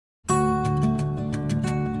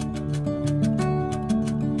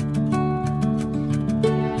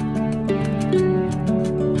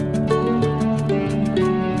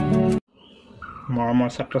মৰমৰ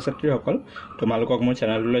ছাত্ৰ-ছাত্ৰীসকল তোমালোকক মোৰ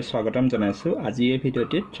চেনেললৈ স্বাগতম জনাইছো। আজি এই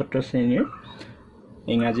ভিডিঅ'টিত ছাত্ৰ শ্ৰেণীৰ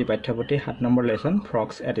ইংৰাজী পাঠ্যপুথি 7 number lesson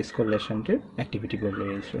ফ্ৰগছ at school লেসনটিৰ activity কৰিবলৈ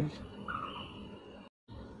আহিছো।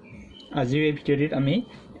 আজি এই ভিডিঅ'টিত আমি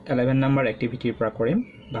 11 নম্বৰ এক্টিভিটিৰ পৰা কৰিম।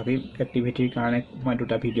 বাকি এক্টিভিটিৰ কাৰণে মই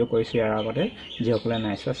দুটা ভিডিঅ' কৰিছো ইয়াৰ আগতে, যিসকলে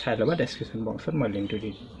নাই চোৱা চাই ল'বা, ডেসক্ৰিপচন বক্সত মই লিংকটো দি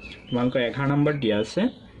দিম। তোমালোকৰ 11 নম্বৰ দিয়া আছে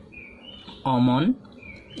অমন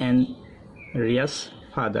and ৰিয়াছ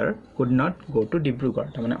father could not go to Dibrugarh.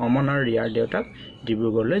 তাৰমানে অমন আৰু ৰিয়াৰ দেউতাক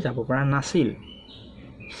ডিব্ৰুগড়লৈ যাব পৰা নাছিল।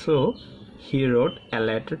 So he wrote a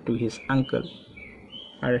letter to his uncle.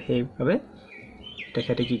 আৰু সেইভাবে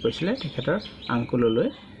তেখেতে কি কৈছিলে, তেখেতৰ আঙ্কুললৈ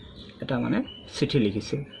এটা মানে চিঠি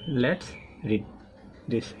লিখিছিল। Let's read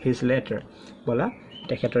this his letter. বলা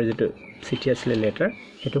তেখেতৰ যেটো চিঠি আছিল লেটাৰ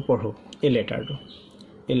হেতু পঢ়ো। এই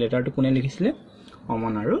লেটাৰটো কোনে লিখিছিলে?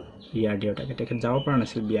 অমন আৰু ৰিয়াৰ দেউতাকে। তেখেত যাব পৰা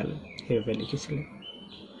নাছিল বিয়ালৈ, সেইভাবে লিখিছিলে।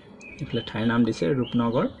 ইফালে ঠাইৰ নাম দিছে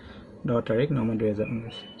ৰূপনগৰ, 10 তাৰিখ 9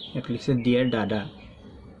 2019। ইয়াত লিখিছে ডিয়াৰ দাদা,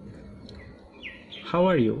 how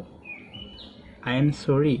are U? I am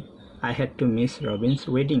সৰি আই হেড টু মিছ ৰবিনছ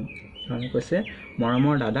ৱেডিং। মানে কৈছে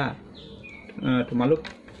মৰমৰ দাদা তোমালোক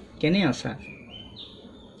কেনে আছা?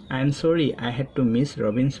 আই এম সৰি আই হেড টু মিছ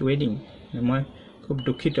ৰবিনছ ৱেডিং। মই খুব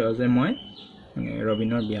দুখিত যে মই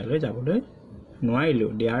ৰবিনৰ বিয়ালৈ যাবলৈ নোৱাৰিলো।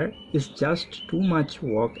 There is just two much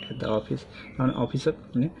work at the office. মানে অফিচত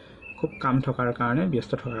মানে খুব কাম থকাৰ কাৰণে,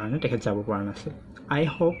 ব্যস্ত থকাৰ কাৰণে তেখেত যাব পৰা নাছিল। আই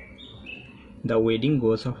হোপ দ্য ৱেডিং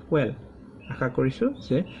গোজ অফ ৱেল। আশা কৰিছোঁ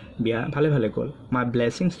যে বিয়া ভালে ভালে গ'ল। মাই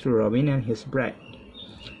blessings two Robin and his bride.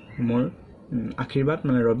 মোৰ আশীৰ্বাদ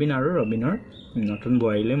মানে ৰবিন আৰু ৰবিনৰ নতুন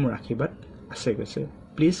বোৱাৰীলৈ মোৰ আশীৰ্বাদ আছে কৈছে।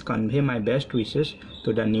 Please convey my best wishes to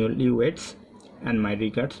the newly ৱেডছ and my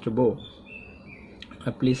ৰিগাৰ্ডছ two বৌ।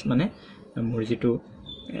 প্লিজ মানে মোৰ যিটো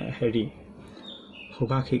হেৰি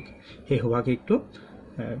শুভাশীষ, সেই শুভাশীষটো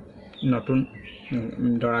নতুন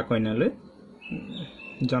দৰা কইনালৈ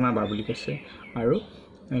জনাবা বুলি কৈছে। আৰু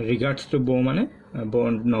ৰিগাৰ্ডছ টু বৌ মানে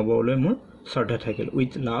নবৌলৈ মোৰ শ্ৰদ্ধা থাকিল।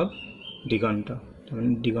 উইথ লাভ দিগন্ত,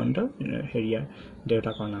 তাৰমানে দিগন্ত হেৰিয়াৰ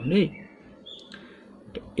দেউতাকৰ নাম দেই।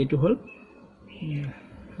 এইটো হ'ল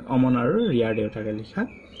অমন আৰু ৰিয়াৰ দেউতাকে লিখা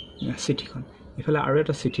চিঠিখন। ইফালে আৰু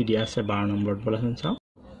এটা চিঠি দিয়া আছে 12 নম্বৰত, বলাচোন চাওঁ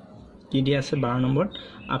কি দিয়া আছে 12 নম্বৰত।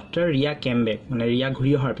 আফটাৰ ৰিয়া কেম বেক, মানে ৰিয়া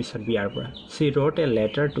ঘূৰি অহাৰ পিছত বিয়াৰ পৰা, C root a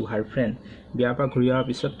letter to her friend. বিয়াৰ পৰা ঘূৰি অহাৰ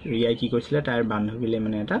পিছত ৰিয়াই কি কৈছিলে, তাইৰ বান্ধৱীলৈ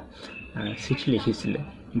মানে এটা চিঠি লিখিছিলে।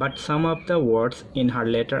 বাট চাম of the words in her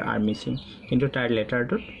letter R Mising. কিন্তু তাইৰ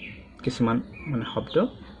লেটাৰটোত কিছুমান মানে শব্দ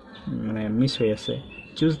মানে মিছ হৈ আছে।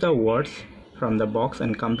 Choose the words from the box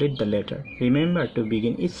and complete the letter. Remember to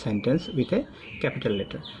begin each sentence with a capital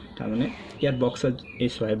letter. তাৰমানে ইয়াত বক্সত এই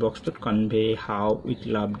সোয়াই বক্সটোত convey, how, with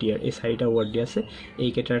love, dear এই চাৰিটা ৱৰ্ড দিয়া আছে। এই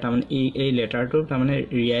কেইটাৰ তাৰমানে এই লেটাৰটো তাৰমানে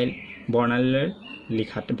ৰিয়াই বৰ্ণালীলৈ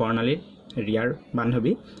লিখা, বৰ্ণালী ৰিয়াৰ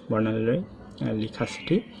বান্ধৱী বৰ্ণালীলৈ লিখা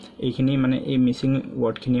চিঠি। এইখিনি মানে এই মিছিং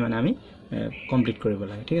ৱৰ্ডখিনি মানে আমি কমপ্লিট কৰিব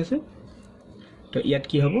লাগে, ঠিক আছে। তো ইয়াত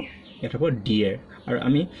কি হ'ব, ইয়াত হ'ব ডিয়াৰ। আৰু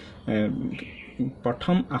আমি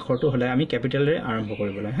প্ৰথম আখৰটো হ'লে আমি কেপিটেলৰে আৰম্ভ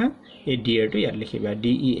কৰিব লাগে। হা, এই ডিয়াৰটো ইয়াত লিখিবা,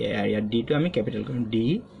 DEAR। ইয়াত ডিটো আমি কেপিটেল কৰিম,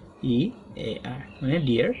 DEAR মানে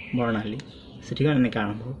ডিয়াৰ বৰ্ণালী। চিঠিখন এনেকৈ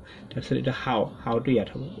আৰম্ভ হ'ব। তাৰপিছত এটা হাউটো ইয়াত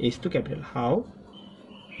হ'ব, এইচটো কেপিটেল। হাউ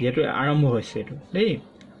যিহেতু আৰম্ভ হৈছে এইটো দেই,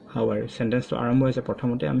 হাউ আৰু চেণ্টেঞ্চটো আৰম্ভ হৈছে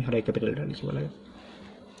প্ৰথমতে আমি সদায় কেপিটেল এটা লিখিব লাগে।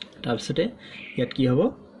 তাৰপিছতে ইয়াত কি হ'ব,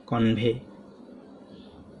 কনভে।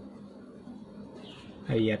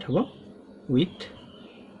 আৰু ইয়াত হ'ব উইথ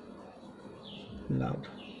লাভ।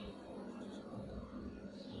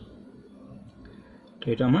 তো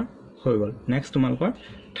এইটো আমাৰ হৈ গ'ল। নেক্সট তোমালোকৰ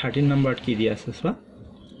 13 নম্বৰত কি দিয়া আছে চোৱা।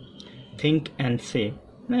 থিংক এণ্ড চে,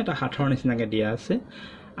 মানে এটা হাতৰ নিচিনাকৈ দিয়া আছে।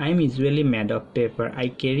 I am usually made of paper, I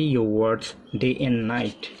carry Euro words day and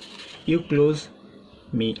night, U close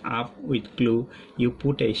me up with glue, U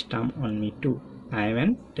put a stamp on me two, I am N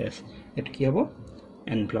test. এইটো কি হ'ব,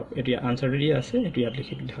 এনভলপ। এইটো আনচাৰটো দিয়া আছে, এইটো ইয়াত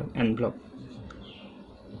লিখি দিলে হ'ল envelope.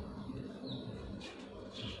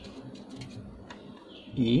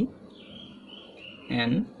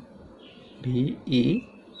 ENVELOPE,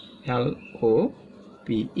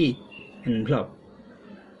 envelope.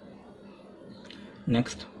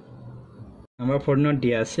 Next, number 14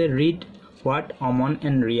 দিয়া আছে read what Aman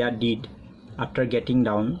and Ria did after getting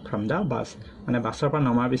down from the bus. মানে বাছৰ পৰা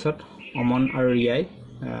নমাৰ পিছত অমন আৰু ৰিয়াই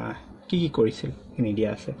কি কি কৰিছিল এনে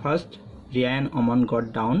দিয়া আছে। ফাৰ্ষ্ট ৰিয়া এণ্ড অমন got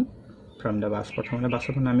down from the bus. প্ৰথমতে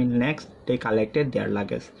বাছৰ পৰা নামি next they collected their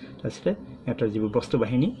luggage. তাৰপিছতে সিহঁতৰ যিবোৰ বস্তু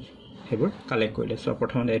বাহিনী সেইবোৰ কালেক্ট কৰিলে। চ'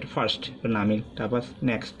 প্ৰথমতে এইটো ফাৰ্ষ্ট নামিল, তাৰপাছ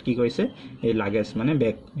নেক্সট কি কৰিছে, এই লাগেজ মানে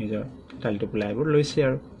বেগ নিজৰ টালি টোপোলা এইবোৰ লৈছে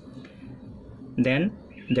আৰু। Then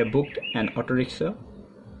De booked N auto rickshaw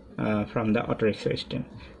from the auto rickshaw stand.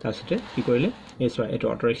 তাৰপিছতে কি কৰিলে এই চোৱা এইটো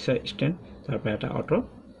auto rickshaw stand তাৰ পৰা এটা auto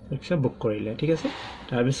rickshaw বুক কৰিলে ঠিক আছে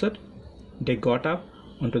তাৰপিছত they got up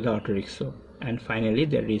onto the auto rickshaw and finally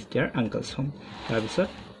they reached their uncle's home. তাৰপিছত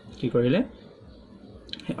কি কৰিলে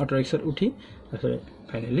auto rickshaw উঠি তাৰপিছত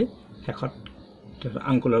finally শেষত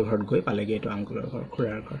আঙ্কুলৰ ঘৰত গৈ পালেগে এইটো আঙ্কুলৰ ঘৰ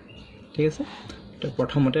খুৰাৰ ঘৰ ঠিক আছে তো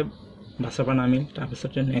প্ৰথমতে বাছৰ পৰা নামিল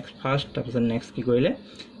তাৰপিছত নেক্সট ফাৰ্ষ্ট তাৰপিছত নেক্সট কি কৰিলে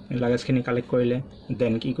লাগেজখিনি কালেক্ট কৰিলে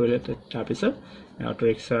দেন কি কৰিলে তাৰপিছত অটো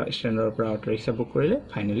ৰিক্সা ষ্টেণ্ডৰ পৰা অটো ৰিক্সা বুক কৰিলে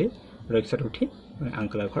ফাইনেলি ৰিক্সাত উঠি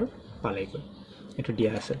আঙ্কুলৰ ঘৰ পালেগৈ এইটো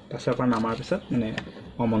দিয়া আছে বাছৰ পৰা নামাৰ পিছত মানে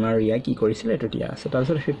অমনৰ ৰিয়া কি কৰিছিল এইটো দিয়া আছে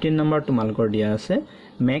তাৰপিছত 15 নম্বৰ তোমালকৰ দিয়া আছে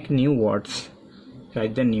make new words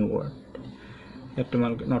right the new word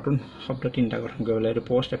তোমাল নতুন শব্দ তিনটা গঠন কৰিবলৈ এইটো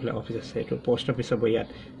পোষ্ট এপ্লাই অফিচ আছে এইটো পোষ্ট অফিচ হ'ব ইয়াত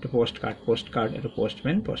এইটো পোষ্ট কাৰ্ড এইটো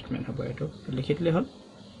পোষ্টমেন হ'ব এইটো লিখি দিলে হ'ল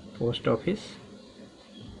পোষ্ট অফিচ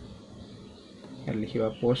ইয়াত লিখিবা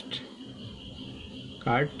পোষ্ট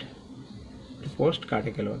কাৰ্ড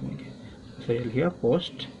একেলগত নেকি ইয়াত লিখিবা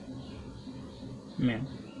পোষ্ট মেন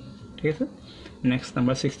ঠিক আছে নেক্সট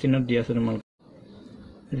নম্বৰ 16ত দিয়া আছে তোমাল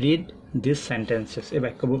ৰিড দিছ সেন্টেন্সেছ এই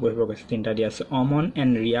বাক্যবোৰ পঢ়িব কৈছে তিনটা দিয়া আছে অমন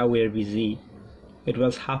and Riya ৱেৰ busy It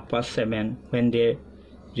was 7:30 when they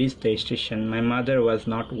reached the station. My mother was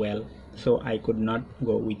not well, so I could not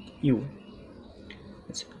go with you.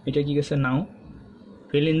 Now,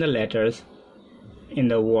 fill in the letters in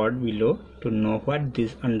the word below to know what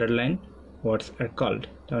these underlined words are called.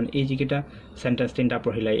 Now, this sentence tinta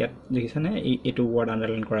pohila yat dekhise na etu word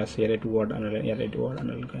underline kora ase etu word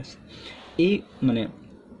underline kora ase ei mane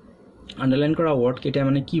underline kora word keta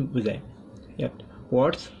mane ki bujay yat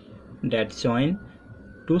words that join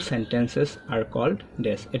two sentences are called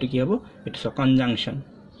this etu ki hobo it is a conjunction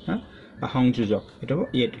ha ba hongjujok etu hobo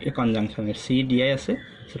a conjunction c di ase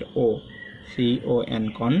so o c o n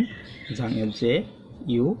con jang j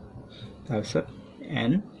u tarpor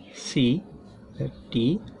n c t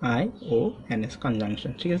i o n s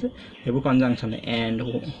conjunction ঠিক আছে ebu conjunction and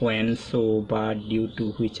when so but due to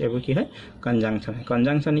which ebu ki hoy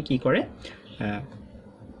conjunction ki kore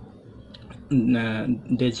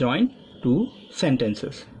they join two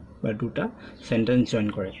sentences বা দুটা sentence join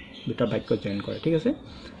কৰে দুটা বাক্য join কৰে ঠিক আছে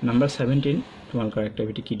নাম্বাৰ 17 তোমালকৰ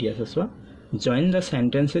এক্টিভিটি কি দিয়া আছে সোৱা join the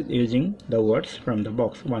sentences using the words from the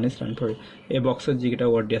box one is done for a box to যিটা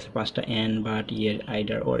word দিয়া আছে পাঁচটা and but yet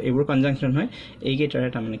either or এবোৰ conjunction হয় এই কেইটাৰে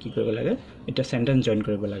তাৰমানে কি কৰিব লাগে এটা সেন্টেন্স জয়েন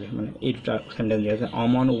কৰিব লাগে মানে এই দুটা সেন্টেন্স দিয়া আছে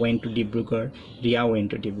অমন went to Dibrugarh Riya went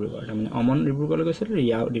to Dibrugarh তাৰমানে অমন ডিব্ৰুগড়লৈ গৈছিল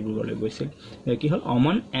ৰিয়া ডিব্ৰুগড়লৈ গৈছিল কি হ'ল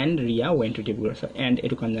অমন and Riya went to Dibrugarh and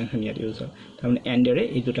এটো কনজাংশন ইয়াত ইউজ হয় তাৰমানে and এৰে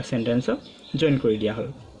এই দুটা সেন্টেন্স জয়েন কৰি দিয়া হ'ল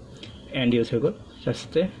and ইউজ হৈ গ'ল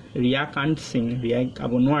just Riya can't sing Riya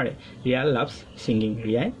গাব নোৱাৰে ৰিয়া loves singing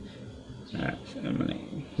ৰিয়া মানে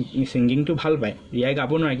সিঙ্গিং টু ভাল পায় ৰিয়া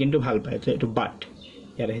গাব নোৱাৰে কিন্তু ভাল পায় এটো বাট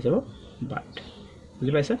ইয়াত আহি যাব বাট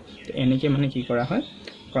বুজি পাইছা এনেকে মানে কি কৰা হয়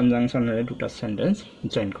কনজাংশনৰে দুটা সেন্টেন্স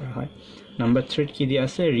জয়েন কৰা হয় নাম্বাৰ 3 কি দিয়া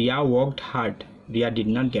আছে Riya worked hard Riya did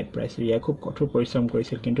not get prize Riya খুব কঠোৰ পৰিশ্ৰম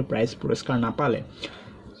কৰিছিল কিন্তু প্ৰাইজ পুৰস্কাৰ নাপালে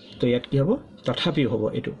তো ইয়াত কি হ'ব তথাপি হ'ব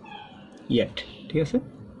এটো yet ঠিক আছে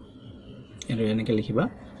এটো এনেকে লিখিবা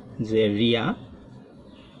যে ৰিয়া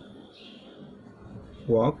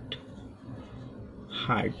worked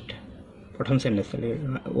hard প্ৰথম sentence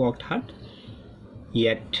worked hard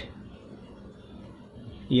yet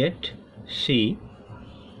she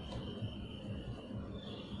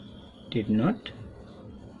did not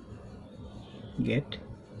get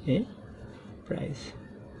a prize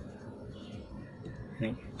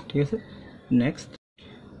ঠিক আছে next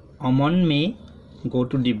অমন may go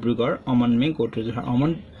to ডিব্ৰুগড় অমন may go to যোৰহাট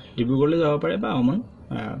অমন ডিব্ৰুগড়লৈ যাব পাৰে বা অমন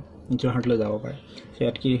যোৰহাটলৈ যাব পাৰে সো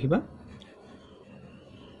ইয়াত কি লিখিবা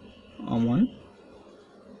অমন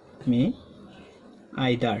may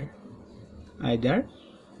either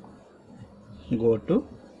go to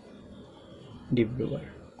Dibrugarh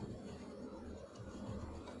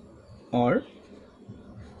or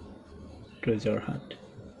to Jorhat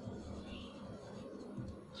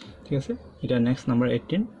ঠিক আছে এটা next number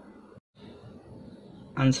 18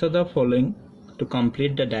 answer the following to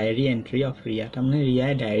complete the diary entry of Riya তাৰমানে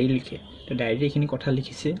ৰিয়াই ডায়েৰী লিখে তো ডায়েৰী এখিনি কথা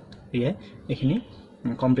লিখিছে ৰিয়াই এখিনি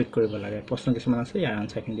কমপ্লিট কৰিব লাগে প্ৰশ্ন কিছুমান আছে ইয়াৰ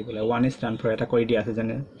আনসাৰখিনি দিব লাগে one is done for এটা কৰি দিয়া আছে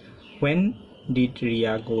জানে when did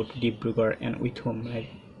Riya go to Dibrugarh and with whom right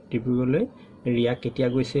ডিব্ৰুগড়লৈ ৰিয়া কেতিয়া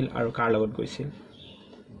গৈছিল আৰু কাৰ লগত গৈছিল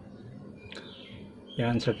ইয়াৰ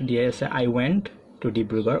আনসাৰটো দিয়া আছে I went to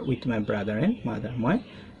Dibrugarh with my brother and mother মই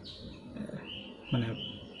মানে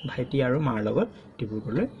ভাইটি আৰু মাৰ লগত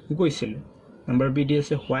ডিব্ৰুগড়লৈ গৈছিল নাম্বার বি দি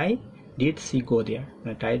আছে why did she go there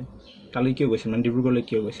মানে তাই তালৈ কিয় গৈছিল মানে ডিব্ৰুগড়লৈ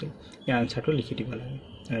কিয় গৈছিল ইয়াৰ আনসাৰটো লিখি দিব লাগে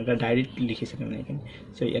এটা ডায়েৰীত লিখিছে মানে এইখিনি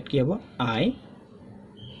সো ইয়াত কি হ'ব আই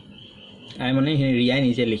মানে ৰিয়াই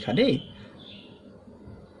নিজে লিখা দেই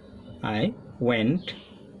I went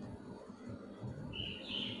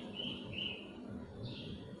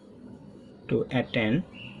to attend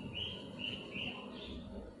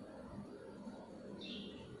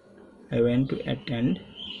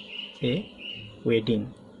a wedding.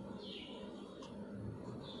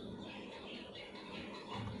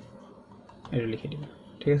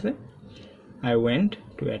 ঠিক আছে I went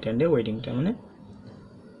to attend a wedding তাৰমানে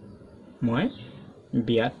মই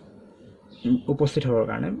বিয়াত উপস্থিত হোৱাৰ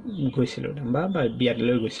কাৰণে গৈছিলোঁ বা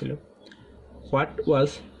বিয়ালৈ গৈছিলোঁ what was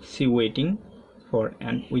she waiting for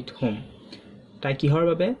and with whom তাই কিহৰ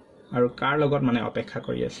বাবে আৰু কাৰ লগত মানে অপেক্ষা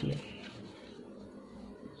কৰি আছিল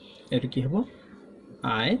এটো কি হ'ব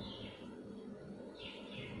I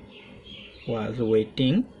was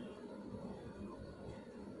waiting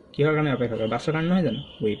কিহৰ কাৰণে অপেক্ষা কৰে বাছৰ কাৰণে নহয় জানো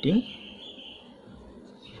waiting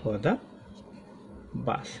for the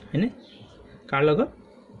bus হয়নে কাৰ লগত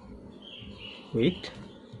with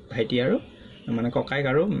ভাইটি আৰু মানে ককাইক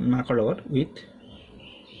আৰু মাকৰ লগত with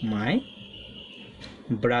my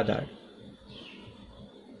brother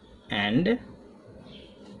and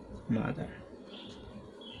mother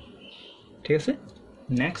ঠিক আছে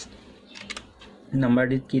next number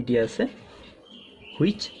কি দিয়া আছে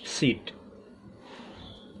which seat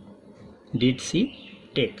did she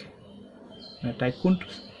take তাই কোনটো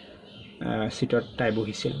সিটত তাই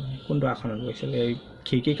বহিছিল কোনটো আসনত বহিছিল এই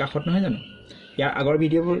খিৰিকীৰ কাষত নহয় জানো ইয়াৰ আগৰ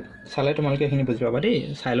ভিডিঅ'বোৰ চালে তোমালোকে এখিনি বুজি পাবা দেই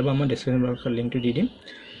চাই ল'বা মই ডেসক্ৰিপচন বক্সত লিংকটো দি দিম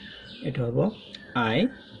এটো হ'ব I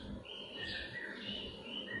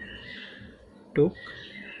took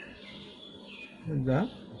the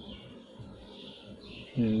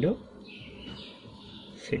window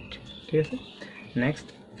seat ঠিক আছে নেক্সট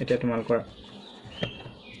এটা তোমালোকৰ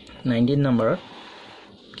 19 নম্বৰত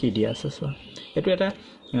কি দিয়া আছে চোৱা এটো এটা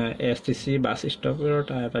STC বাস ষ্টপৰ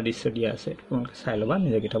এটা দৃশ্য দিয়া আছে তোমালোকে চাই ল'বা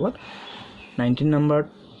নিজে কিতাপত 19 নম্বৰত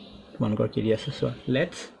তোমালোকৰ কি দিয়া আছে চোৱা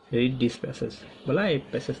লেটস ৰিড দিস প্যাসেজ বলা এই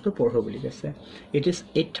প্যাসেজটো পঢ়ো বুলি কৈছে it is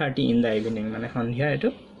 8:30 in the evening মানে সন্ধিয়া এটো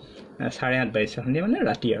 8:30 বাজিছে সন্ধিয়া মানে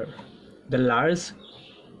ৰাতি আৰু the large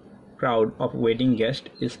crowd of wedding guests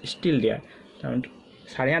is still there কাৰণ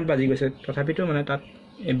 8:30 বাজি গৈছে তথাপিতো মানে তাত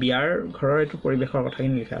এই বিয়াৰ ঘৰৰ এটো পৰিবেশৰ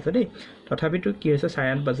কথাখিনি লিখা আছে দেই তথাপিতো কি হৈছে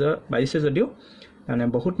 8:30 বাজিছে যদিও মানে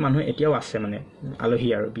বহুত মানুহ এতিয়াও আছে মানে আলহী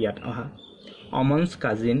আৰু বিয়াত অহা Amon's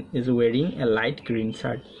cousin is wearing a light green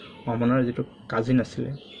shirt Amonৰ যেটো কাজিন আছিল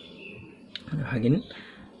হাগিন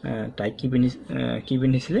তাই কি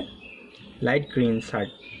পিন্ধিছিলে লাইট গ্ৰীন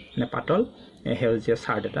শাৰ্ট মানে পাতল হেলজিয়া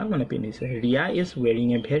শাৰ্ট এটা মানে পিন্ধিছে Riya is wearing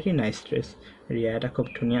a very nice dress Riya এটা খুব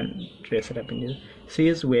ধুনীয়া ড্ৰেছ এটা পিন্ধিছে she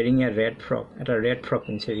is wearing a red frock এটা red frock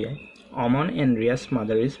পিন্ধিছে Riya Amon and Ria's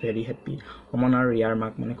mother is very happy Amon আৰু ৰিয়াৰ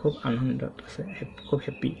মাক মানে খুব আনন্দত আছে খুব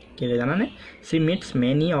হ্যাপি কেলে জানানে she meets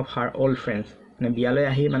many of her old friends মানে বিয়ালৈ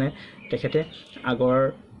আহি মানে তেখেতে আগৰ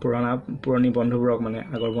পুৰণি বন্ধুবোৰক মানে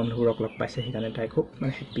আগৰ বন্ধুবোৰক লগ পাইছে সেইকাৰণে তাই খুব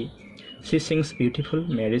মানে happy she sings beautiful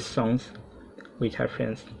marriage songs with her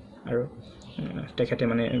friends আৰু তেখেতে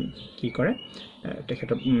মানে কি কৰে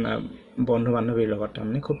তেখেতে বন্ধু বান্ধৱীৰ লগত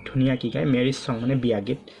মানে খুব ধুনীয়া কি গায় মেৰিজ সং মানে বিয়া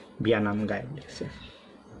গীত বিয়া নাম গায় বুলিছে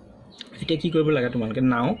এটা কি কৰিব লাগে তোমালোকে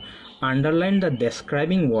নাও underline da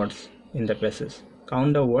ডেসক্ৰাইবিং ওয়াৰ্ডস in the passage count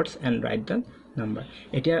da ওয়াৰ্ডস and right da number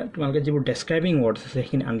এতিয়া তোমালোকে যিবোৰ ডেসক্ৰাইবিং ওয়াৰ্ডস আছে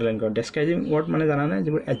সেইখিনি আন্ডাৰলাইন কৰা ডেসক্ৰাইবিং ওয়াৰ্ড মানে জানা নাই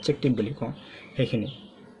যিবোৰ এডজেক্টিভ বুলি কওঁ সেইখিনি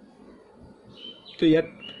তো ইয়াত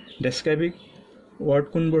ডেসক্ৰাইবিং ওয়াৰ্ড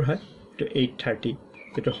কোনবোৰ হয় তো 8:30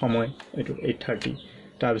 এটো সময় এটো 8:30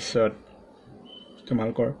 তাৰ পিছত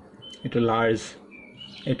তোমালোকৰ এটো লাৰ্জ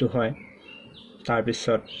এটো হয় তাৰ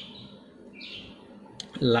পিছত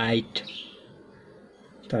লাইট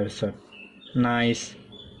তাৰ পিছত নাইস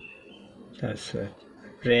তাৰ পিছত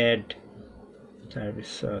ৰেড তাৰ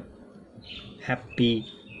পিছত হ্যাপি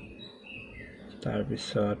তাৰ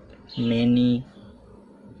পিছত মেনি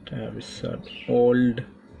তাৰ পিছত ওল্ড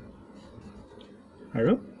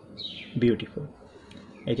আৰু বিউটিফুল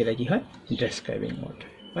এইকেইটা কি হয় ডেসক্ৰাইবিং ওয়াৰ্ড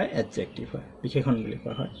বা এডজেক্টিভ হয় বিশেষণ বুলি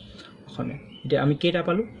কোৱা হয় অসমে এতিয়া আমি কেইটা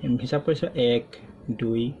পালো হিচাপ কৰিছো 1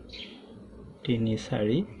 2 3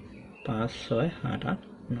 4 5 6 7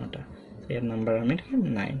 8 9টা এৰ নাম্বাৰ আমি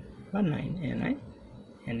 9 বা 9 9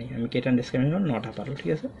 এনে আমি কেইটা ডেসক্ৰাইবিং 9টা পালো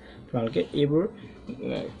ঠিক আছে তোমালোকে এইবোৰ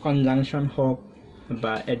কনজাংশন হোক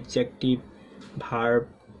বা এডজেক্টিভ ভাৰ্ব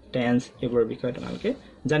টেন্স এইবোৰ বিষয়ে তোমালোকে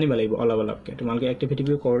জানিব লাগিব অলপ-অলপকে তোমালোকে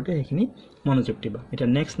এক্টিভিটিবোৰ কৰোতে সেইখিনি মনোযোগ দিবা এটা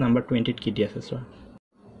নেক্সট নাম্বাৰ 20 কি দি আছে চোৱা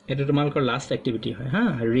এটা তোমালোকৰ লাষ্ট এক্টিভিটি হয় হা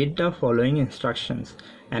read the following ইনস্ট্ৰাকশনস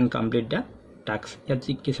and complete da task ইয়াত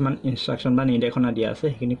যি কিছুমান ইনষ্ট্ৰাকশ্যন বা নিৰ্দেশনা দিয়া আছে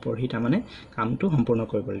সেইখিনি পঢ়ি তাৰমানে কামটো সম্পূৰ্ণ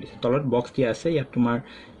কৰিবলৈ দিছে তলত বক্স দিয়া আছে ইয়াত তোমাৰ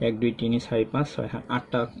 1 2 3 4 5 6 7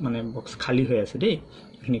 8টা মানে বক্স খালী হৈ আছে দেই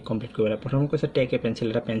এইখিনি কমপ্লিট কৰিব লাগে প্ৰথম কৈছে টেক এ পেন্সিল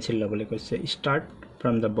এটা পেন্সিল ল'বলৈ কৈছে start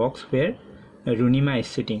from the box ৱেৰ ৰুনিমা is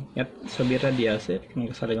sitting ইয়াত ছবি এটা দিয়া আছে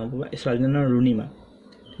তোমালোকে চালে গম পাবা ছোৱালীজনৰ ৰুনিমা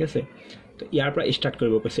ঠিক আছে তো ইয়াৰ পৰা ষ্টাৰ্ট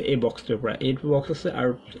কৰিব কৈছে এই বক্সটোৰ পৰা এইটো বক্স আছে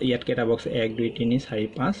আৰু ইয়াত কেইটা বক্স 1 2 3 4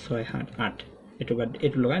 5 6 7 8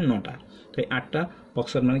 এইটো লগাই 9টা তো এই 8টা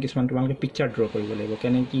বক্সত মানে কিছুমান তোমালোকে পিকচাৰ ড্ৰ কৰিব লাগিব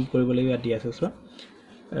কেনে কি কৰিব লাগিব ইয়াত দিয়া আছে চোৱা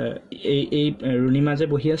এই ৰুনিমা যে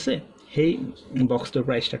বহি আছে সেই বক্সটোৰ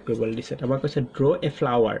পৰা ষ্টাৰ্ট কৰিবলৈ দিছে তাৰপৰা কৈছে draw A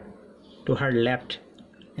flower two her left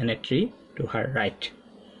and A tree two her right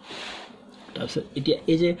তাৰপিছত এতিয়া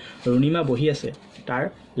এই যে ৰুনিমা বহি আছে তাৰ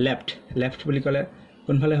লেফ্ট বুলি ক'লে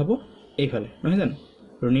কোনফালে হ'ব এইফালে নহয় জানো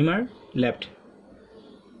ৰুনিমাৰ লেফ্ট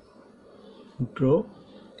ড্ৰ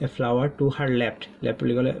এ ফ্লাৱাৰ টু হাৰ লেফ্ট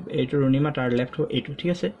বুলি ক'লে এইটো ৰুনিমা তাৰ লেফ্ট হ'ব এইটো ঠিক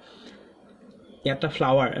আছে এটা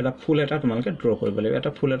ফ্লাৱাৰ এটা ফুল এটা তোমালোকে ড্ৰ কৰিব লাগিব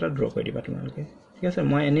এটা ফুল এটা ড্ৰ কৰি দিবা তোমালোকে ঠিক আছে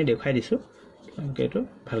মই এনেই দেখুৱাই দিছোঁ তোমালোকে এইটো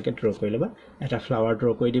ভালকৈ ড্ৰ কৰি ল'বা এটা ফ্লাৱাৰ ড্ৰ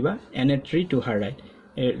কৰি দিবা N A tree two her right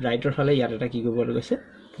এই ৰাইটৰ ফালে ইয়াত এটা কি কৰিবলৈ কৈছে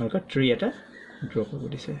তোমালোকে ট্ৰী এটা ড্ৰ কৰিব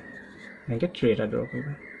দিছে এনেকৈ ট্ৰী এটা ড্ৰ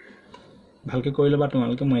কৰিবা ভালকৈ কৰি ল'বা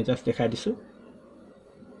তোমালোকে মই জাষ্ট দেখাই দিছোঁ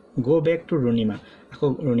গো বেক টু ৰুনিমা আকৌ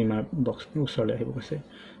ৰুনিমাৰ বক্স ওচৰলৈ আহিব কৈছে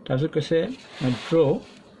তাৰপিছত কৈছে draw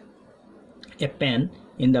a pain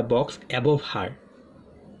in the box above her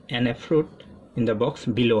and A fruit in the box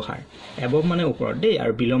bill' her above মানে ওপৰত দেই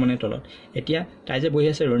আৰু বিল' মানে তলত এতিয়া তাই যে বহি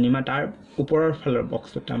আছে ৰুনিমা তাৰ ওপৰৰ ফালৰ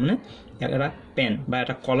বক্সটোত তাৰমানে ইয়াত এটা পেন বা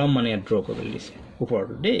এটা কলম মানে ইয়াত ড্ৰ কৰিবলৈ দিছে ওপৰত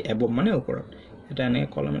দেই এবভ মানে ওপৰত এটা এনেকৈ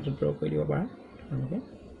কলম এটা ড্ৰ কৰি দিব পাৰা তোমালোকে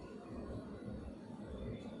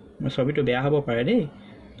ছবিটো বেয়া হ'ব পাৰে দেই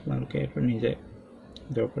তোমালোকে এইটো নিজে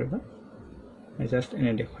ড্ৰ কৰিবা মই জাষ্ট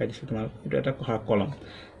এনে দেখুৱাই দিছোঁ তোমালোকে এইটো এটা কলম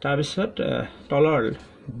তাৰপিছত তলৰ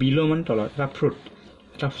বিল' মানে তলত এটা ফ্ৰুট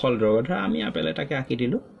এটা ফল ড্ৰ কৰা ধৰা আমি আপেল এটাকে আঁকি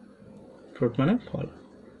দিলোঁ ফ্ৰুট মানে ফল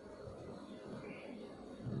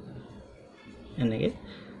এনেকৈ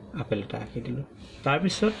আপেল এটা আঁকি দিলোঁ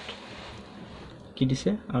তাৰপিছত কি দিছে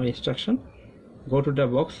আৰু instruction go to the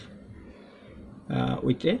box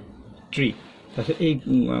with a tree তাৰপিছত এই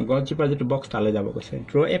গছজোপাৰ যিটো বক্স তালৈ যাব কৈছে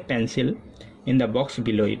draw A pencil in the box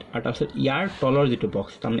bill' it আৰু তাৰপিছত ইয়াৰ তলৰ যিটো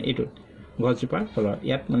বক্স তাৰমানে এইটোত গছজোপাৰ তলৰ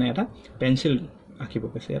ইয়াত মানে এটা পেঞ্চিল আঁকিব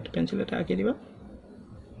কৈছে ইয়াত পেঞ্চিল এটা আঁকি দিবা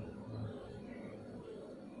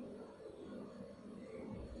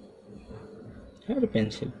সেইটো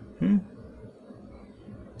পেঞ্চিল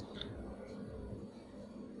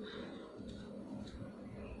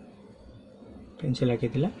পেঞ্চিল আঁকি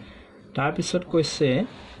দিলা তাৰপিছত কৈছে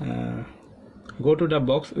go to the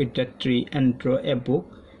box with the tree and draw a book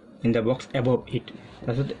in the box above it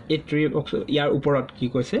তাৰপিছত এই ট্ৰী বক্স ইয়াৰ ওপৰত কি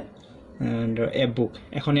কৈছে এ বুক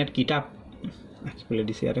এখন ইয়াত কিতাপ আঁকিবলৈ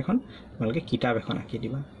দিছে ইয়াত এখন তোমালোকে কিতাপ এখন আঁকি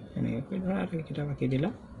দিবা এনেকৈ কৰি ধৰা এটা কিতাপ আঁকি দিলা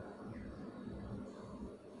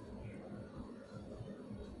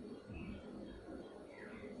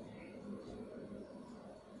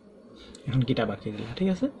এখন কিতাপ আঁকি দিলা ঠিক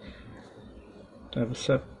আছে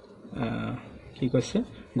তাৰপিছত কি কৈছে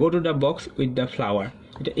go to the box with the flower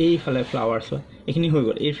এতিয়া এইফালে ফ্লাৱাৰ চোৱা এইখিনি হৈ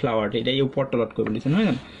গ'ল এই ফ্লাৱাৰটো এতিয়া এই ওপৰত তলত কৰিব দিছে নহয়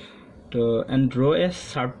জানো তো and draw A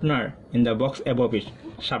sharpener in the box above it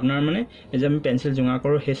sharpener মানে এই যে আমি পেঞ্চিল জোঙা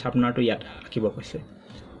কৰোঁ সেই শ্বাৰ্পনাৰটো ইয়াত আঁকিব কৈছে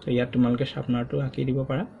তো ইয়াত তোমালোকে শ্বাৰ্পনাৰটো আঁকি দিব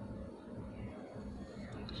পাৰা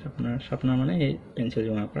শ্বাৰ্পনাৰ মানে এই পেঞ্চিল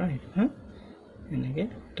জোঙা কৰা সেইটো হা এনেকৈ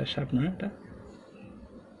এটা শ্বাৰ্পনাৰ এটা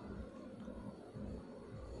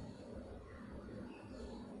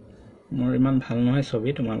মোৰ ইমান ভাল নহয় ছবি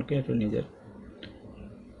তোমালোকে এইটো নিজে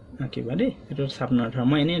আঁকিবা দেই এইটো শ্বাৰ্পনাৰ ধৰা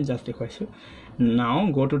মই এনেই জাষ্ট দেখুৱাইছোঁ নাও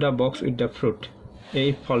go to the box with the fruit এই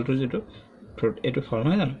ফলটো যিটো ফ্ৰুট এইটো ফল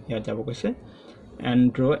নহয় জানো ইয়াত যাব কৈছে and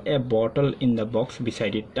draw A bottle in the box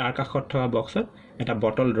beside it তাৰ কাষত থকা বক্সত এটা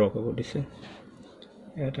বটল ড্ৰ কৰিব দিছে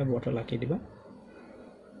এটা বটল আঁকি দিবা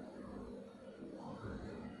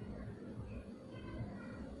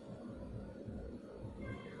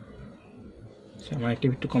আমাৰ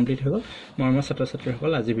এক্টিভিটিটো কমপ্লিট হৈ গ'ল মৰমৰ ছাত্ৰ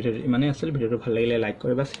ছাত্ৰীসকল আজি ভিডিঅ'টো ইমানেই আছিল ভিডিঅ'টো ভাল লাগিলে লাইক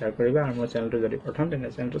কৰিবা শ্বেয়াৰ কৰিবা আৰু মোৰ চেনেলটো যদি প্ৰথম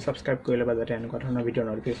তেনে চেনেলটো ছাবস্ক্ৰাইব কৰি ল'বা যাতে এনেকুৱা ধৰণৰ ভিডিঅ'ৰ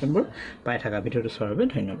ন'টিফিকেশ্যনবোৰ পাই থাকা ভিডিঅ'টো চোৱাৰ বাবে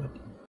ধন্যবাদ